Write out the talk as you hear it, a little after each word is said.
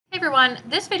everyone,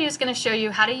 this video is going to show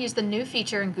you how to use the new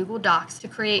feature in Google Docs to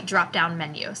create drop-down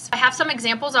menus. I have some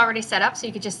examples already set up so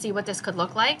you could just see what this could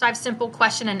look like. So I have simple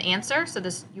question and answer. So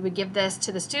you would give this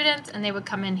to the students and they would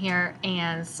come in here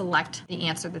and select the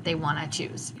answer that they want to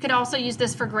choose. You could also use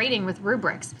this for grading with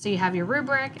rubrics. So you have your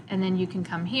rubric and then you can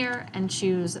come here and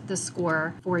choose the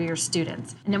score for your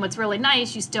students. And then what's really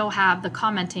nice, you still have the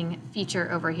commenting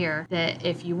feature over here that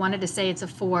if you wanted to say it's a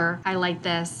 4, highlight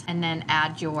this and then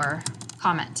add your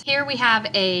comment. Here we have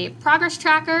a progress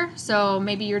tracker. So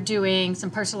maybe you're doing some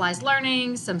personalized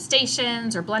learning, some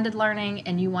stations or blended learning,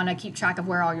 and you want to keep track of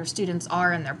where all your students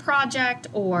are in their project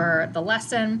or the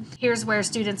lesson. Here's where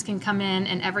students can come in,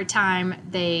 and every time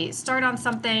they start on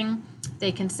something,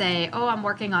 they can say, oh, I'm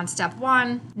working on step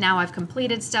 1. Now I've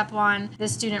completed step 1.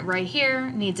 This student right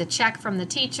here needs a check from the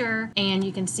teacher, and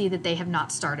you can see that they have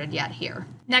not started yet here.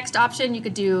 Next option, you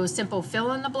could do simple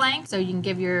fill in the blank. So you can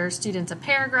give your students a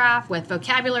paragraph with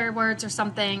vocabulary words or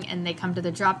something, and they come to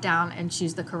the drop down and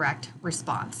choose the correct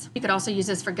response. You could also use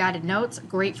this for guided notes,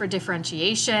 great for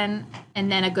differentiation,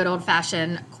 and then a good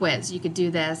old-fashioned quiz. You could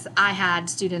do this. I had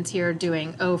students here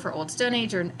doing O for Old Stone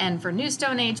Age or N for New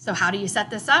Stone Age. So how do you set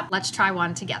this up? Let's try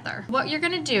one together. What you're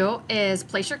going to do is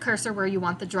place your cursor where you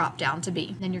want the drop down to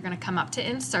be. Then you're going to come up to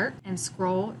insert and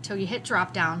scroll till you hit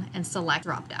drop down and select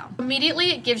drop down.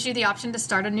 Immediately it gives you the option to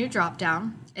start a new drop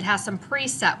down. It has some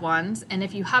preset ones, and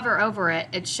if you hover over it,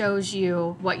 it shows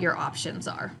you what your options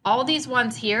are. All these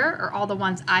ones here are all the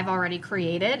ones I've already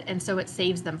created, and so it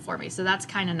saves them for me. So that's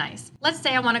kind of nice. Let's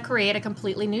say I want to create a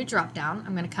completely new drop down.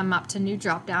 I'm going to come up to new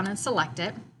drop down and select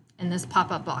it. And this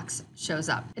pop-up box shows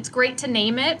up. It's great to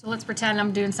name it. So let's pretend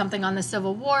I'm doing something on the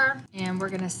Civil War, and we're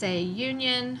gonna say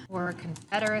Union or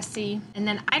Confederacy. And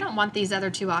then I don't want these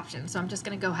other two options, so I'm just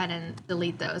gonna go ahead and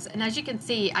delete those. And as you can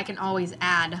see, I can always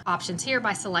add options here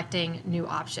by selecting new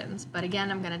options. But again,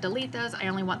 I'm gonna delete those. I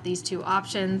only want these two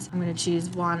options. I'm gonna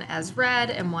choose one as red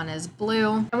and one as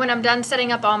blue. And when I'm done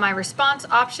setting up all my response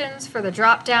options for the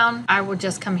drop-down, I will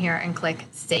just come here and click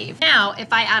Save. Now,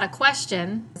 if I add a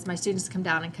question, my students come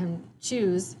down and can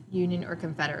choose Union or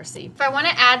Confederacy. If I want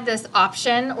to add this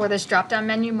option or this drop-down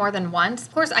menu more than once,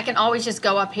 of course, I can always just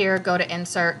go up here, go to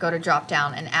Insert, go to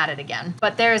Drop-Down, and add it again.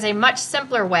 But there is a much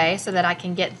simpler way so that I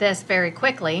can get this very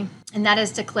quickly, and that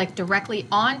is to click directly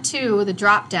onto the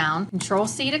drop-down,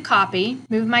 Control-C to copy,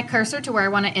 move my cursor to where I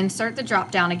want to insert the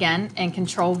drop-down again, and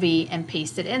Control-V and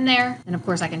paste it in there. And of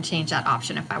course, I can change that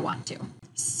option if I want to.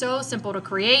 So simple to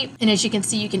create, and as you can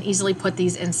see, you can easily put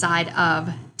these inside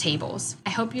of tables. I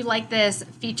hope you like this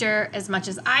feature as much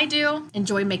as I do.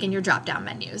 Enjoy making your drop-down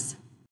menus.